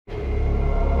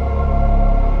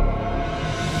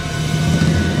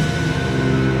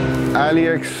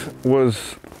Aliex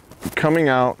was coming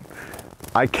out.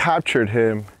 I captured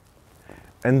him,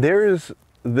 and there is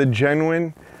the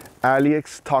genuine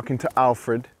Aliex talking to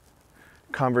Alfred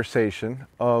conversation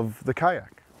of the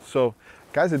kayak. So,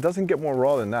 guys, it doesn't get more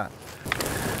raw than that.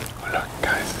 Oh, look,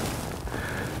 guys,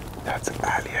 that's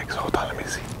Aliex. Hold on, let me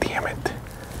see. Damn it.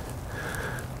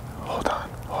 Hold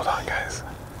on, guys.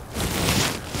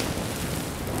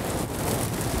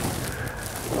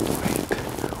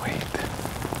 Wait.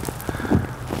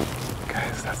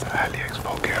 Guys, that's Aliex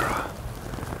Folgueira.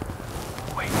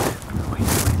 Wait.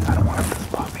 I don't want him to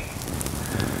spot me.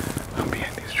 I'm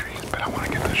behind these trees, but I want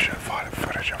to get the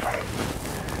footage of him.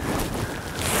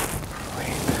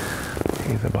 Wait.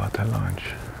 He's about to launch.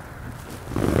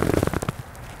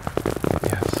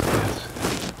 Yes.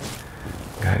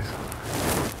 Guys,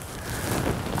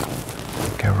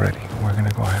 get ready. We're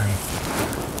gonna go ahead and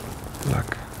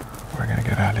look. We're gonna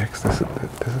get Aliex. This is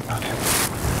not him.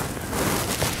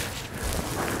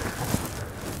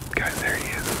 Guys, there he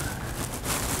is.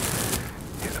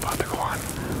 He's about to go on.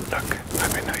 Look,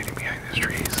 I've been hiding behind these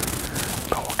trees,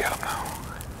 but we'll get him now.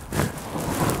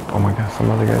 Oh my God, some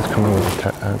other guy's coming with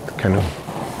a canoe.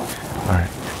 All right.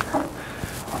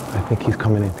 I think he's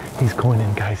coming in. He's going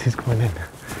in, guys. He's going in.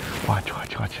 Watch.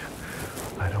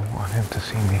 I don't want him to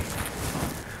see me.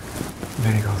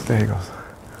 There he goes.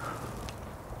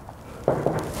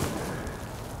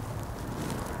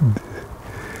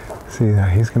 See,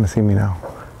 he's gonna see me now.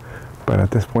 But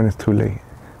at this point, it's too late.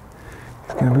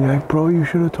 He's gonna be like, bro, you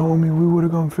should have told me. We would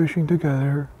have gone fishing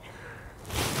together.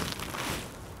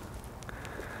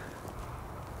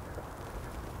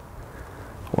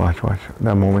 Watch.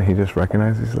 That moment he just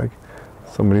recognizes, he's like,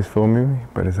 somebody's filming me.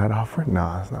 But is that Alfred?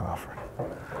 No, it's not Alfred.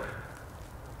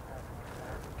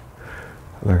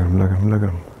 Look at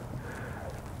him.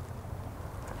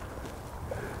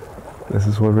 This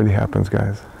is what really happens,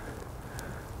 guys.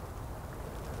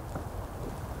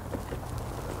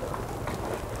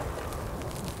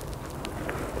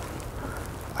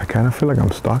 I kind of feel like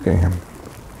I'm stalking him.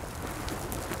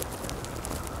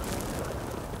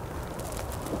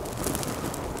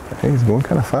 Hey, he's going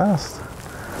kind of fast.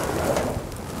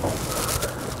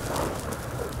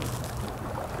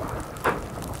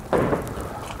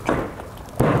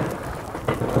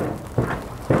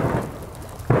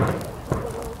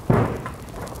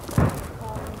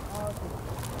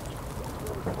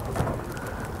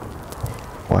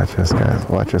 Watch this, guys.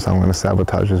 Watch this. I'm going to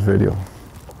sabotage this video.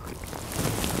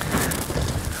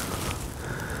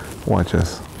 Watch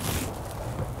this.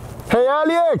 Hey,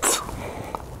 Aliex!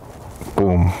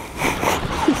 Boom.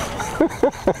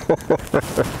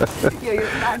 Yo,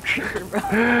 you're not creeping, bro.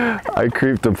 I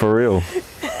creeped him for real. Hey,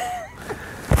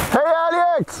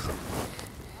 Aliex!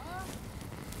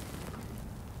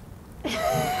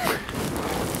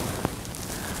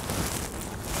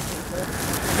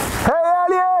 Hey,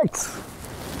 Aliex!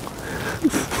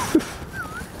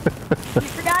 You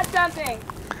forgot something.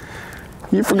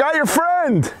 You forgot your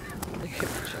friend!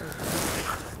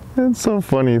 It's so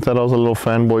funny. He thought I was a little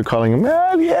fanboy calling him,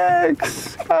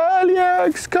 Aliex!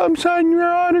 Aliex, come sign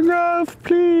your autograph,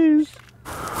 please.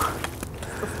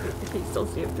 You still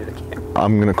see him through the camera.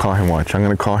 I'm gonna call him, watch. I'm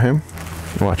gonna call him.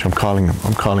 Watch, I'm calling him.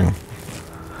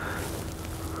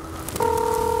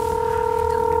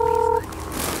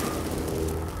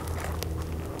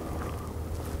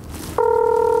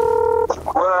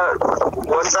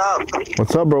 What's up?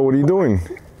 What's up, bro? What are you doing?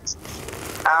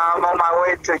 I'm on my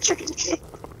way to Chicken.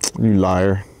 You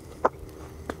liar.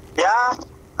 Yeah?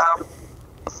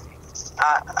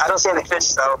 I don't see any fish,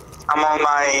 so I'm on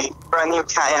my brand new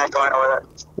kayak going over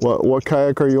there. What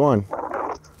kayak are you on?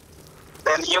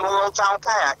 The new Old Town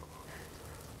kayak.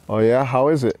 Oh yeah? How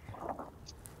is it?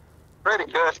 Pretty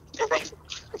good. It's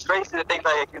crazy the things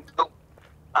that you can do.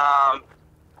 I'm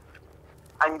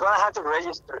gonna have to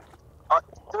register.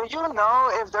 Do you know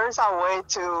if there's a way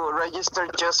to register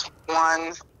just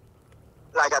one,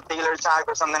 like a dealer tag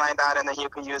or something like that, and then you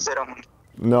can use it on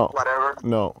whatever?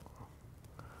 No.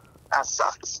 That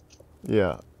sucks.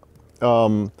 Yeah.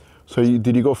 So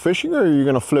did you go fishing, or are you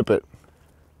gonna flip it?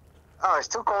 Oh, it's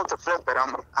too cold to flip it.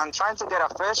 I'm trying to get a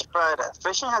fish, but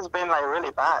fishing has been like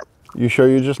really bad. You sure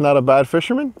you're just not a bad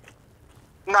fisherman?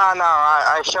 No,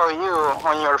 I show you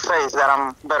on your face that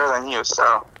I'm better than you,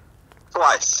 so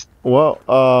twice. Well,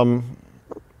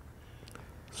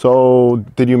 so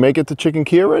did you make it to Chicken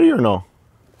Key already or no?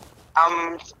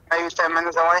 Maybe 10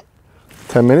 minutes away.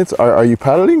 10 minutes? Are you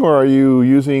paddling, or are you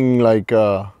using like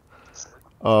a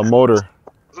motor?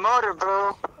 Motor,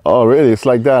 bro. Oh, really? It's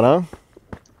like that, huh?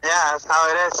 Yeah, that's how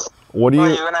it is. What do you...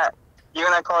 You're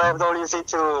gonna call FWC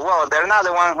to... Well, they're not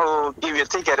the one who give you a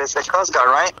ticket. It's the Coast Guard,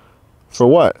 right? For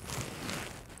what?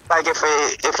 Like if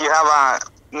you have a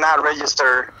not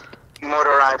registered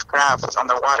motorized craft on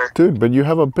the water. Dude, but you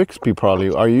have a Bixby probably.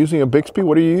 Are you using a Bixby?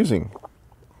 What are you using?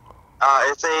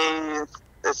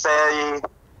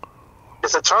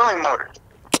 It's a trolling motor.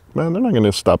 Man, they're not going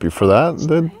to stop you for that.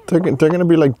 They're going to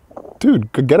be like,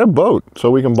 dude, get a boat so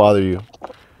we can bother you.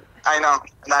 I know.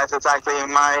 That's exactly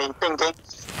my thinking.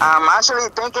 I'm actually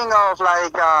thinking of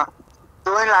like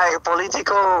doing like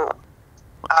political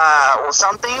or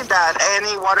something that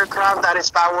any watercraft that is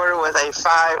powered with a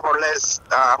 5 or less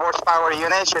horsepower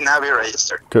unit should not be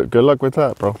registered. Good luck with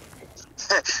that, bro.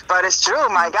 But it's true,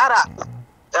 my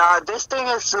God. This thing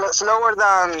is slower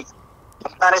than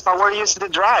if I were used to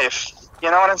drive. You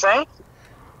know what I'm saying?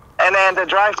 And then the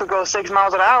drive could go 6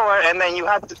 miles an hour, and then you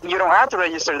don't have to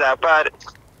register that. But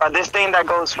this thing that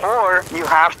goes 4, you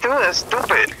have to. That's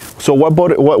stupid. So what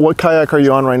boat? What kayak are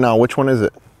you on right now? Which one is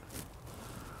it?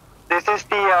 This is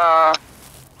the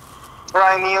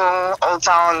brand new Old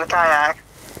Town kayak,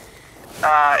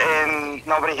 and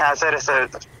nobody has it. It's a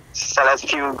select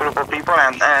few group of people,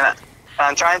 and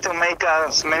I'm trying to make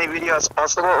as many videos as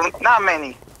possible. Not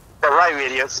many, the right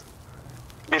videos,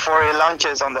 before it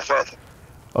launches on the 5th.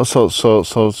 Oh,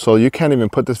 so you can't even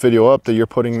put this video up that you're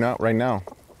putting out right now?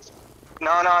 No.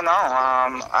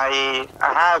 I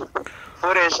have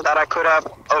footage that I could have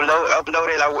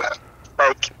uploaded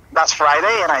like last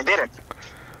Friday, and I didn't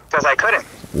because I couldn't.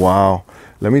 Wow.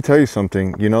 Let me tell you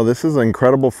something. You know, this is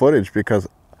incredible footage because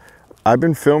I've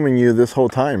been filming you this whole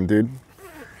time, dude.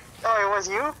 Oh, it was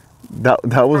you?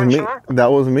 That was me. Sure?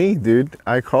 That was me, dude.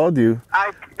 I called you.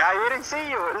 I didn't see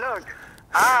you. Look,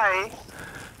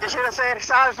 you should have said it's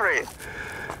Alfred.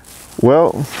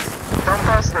 Well, Don't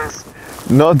post this.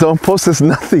 no, don't post this.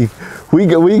 Nothing. We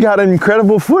got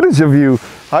incredible footage of you.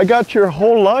 I got your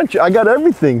whole launch. I got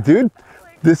everything, dude.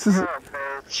 This is. Oh,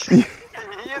 bitch. You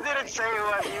didn't say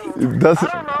what you. That's, I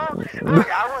don't know. Look,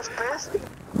 I was pissed.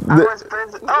 I was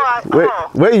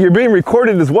pissed. Wait, you're being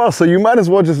recorded as well, so you might as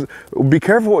well just be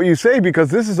careful what you say because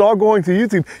this is all going to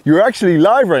YouTube. You're actually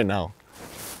live right now.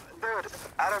 Dude,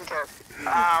 I don't care.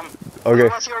 Okay.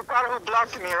 It was your brother who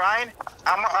blocked me, right?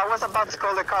 I was about to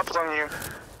call the cops on you.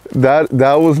 That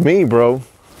was me, bro.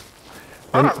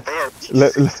 What a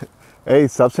bitch. Hey,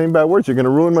 stop saying bad words. You're gonna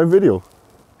ruin my video.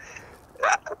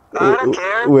 I don't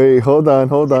care. Wait, hold on.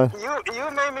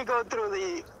 You made me go through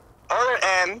the other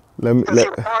end.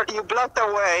 You blocked the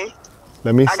way.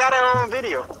 I got it on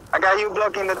video. I got you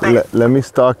blocking the thing. Let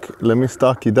me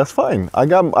stalk you. That's fine. I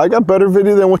got better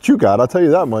video than what you got. I'll tell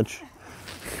you that much.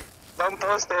 Don't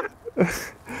post it.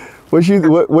 What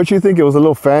you think? It was a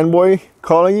little fanboy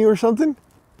calling you or something?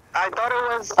 I thought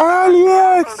it was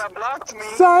Aliex, that blocked me.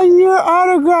 sign your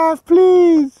autograph,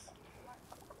 please.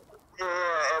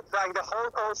 Yeah, it's like the whole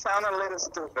call sounded a little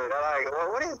stupid. I'm like,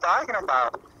 well, what are you talking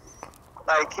about?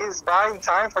 Like he's buying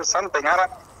time for something. I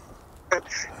don't.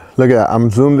 Look at that. I'm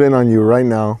zoomed in on you right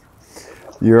now.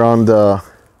 You're on the.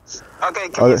 Okay,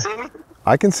 can you see me?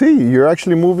 I can see you. You're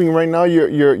actually moving right now.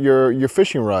 Your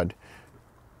fishing rod.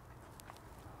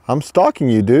 I'm stalking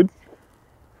you, dude.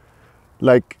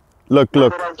 Like, look.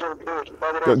 Go.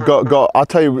 I'll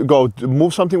tell you. Go.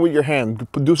 Move something with your hand.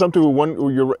 Do something with one.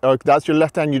 That's your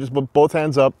left hand. You just put both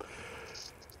hands up.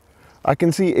 I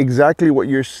can see exactly what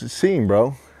you're seeing,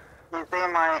 bro. You see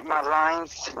my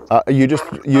lines? You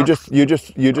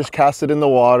just cast it in the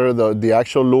water. The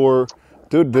actual lure,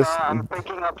 dude. This. I'm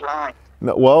picking up line.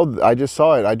 No, well, I just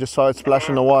saw it. I just saw it splash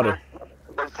in the water.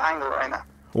 They're tangled right now.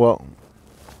 Well,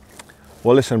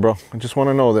 listen, bro. I just want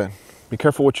to know that. Be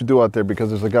careful what you do out there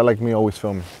because there's a guy like me always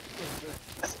filming.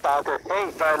 Stalker. Hey,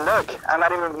 but look, I'm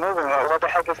not even moving. What the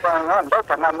heck is going on?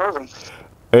 Look, I'm not moving.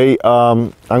 Hey,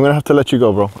 I'm gonna have to let you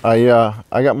go, bro.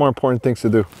 I got more important things to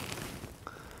do.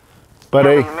 But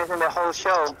hey, you're missing the whole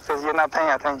show because you're not paying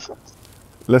attention.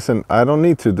 Listen, I don't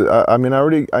need to. I mean,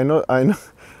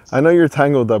 I know you're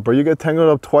tangled up, bro. You get tangled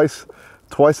up twice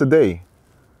a day.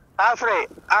 Alfred,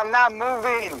 I'm not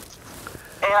moving,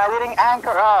 and I didn't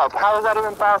anchor up. How is that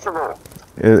even possible?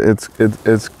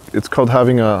 It's called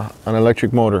having an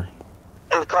electric motor.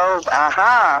 It's called, Who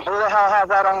the hell has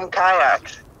that on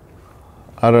kayaks?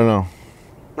 I don't know.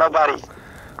 Nobody.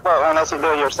 Well, unless you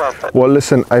do it yourself. But. Well,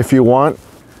 listen, if you want,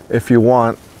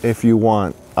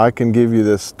 I can give you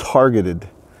this targeted,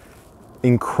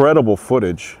 incredible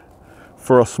footage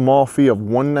for a small fee of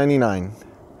 $199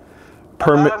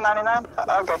 per minute. $199?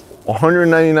 Okay.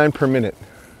 $199 per minute.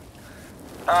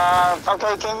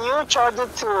 Okay, can you charge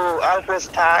it to Alfred's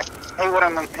tag? He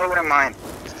wouldn't mind.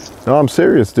 No, I'm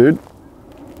serious, dude.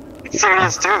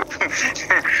 Serious too.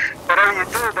 Whatever you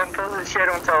do, don't post the shit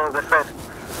until the 5th.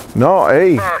 No,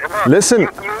 hey, listen. You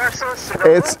are so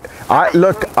slow.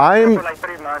 Look, I'm. For like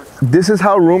 3 months. This is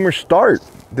how rumors start.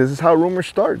 This is how rumors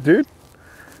start, dude.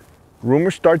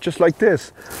 Rumors start just like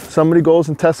this. Somebody goes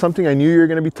and tests something. I knew you were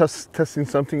going to be testing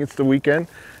something. It's the weekend.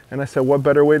 And I said, what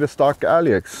better way to stalk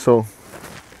Aliex? So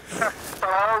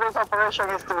all this operation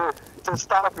is to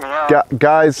stalk me.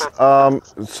 Guys,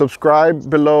 subscribe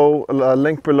below,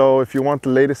 link below if you want the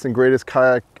latest and greatest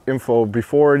kayak info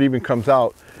before it even comes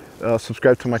out.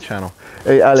 Subscribe to my channel.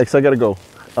 Hey, Aliex, I got to go.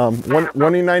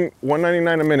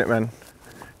 $1.99 a minute, man.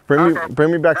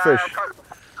 Bring me back fish.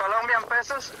 Colombian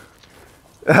pesos?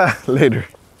 Later.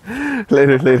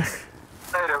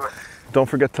 Don't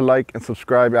forget to like and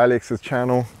subscribe Alex's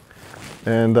channel.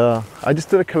 And I just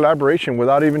did a collaboration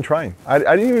without even trying. I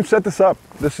didn't even set this up.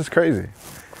 This is crazy.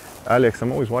 Aliex,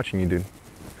 I'm always watching you, dude.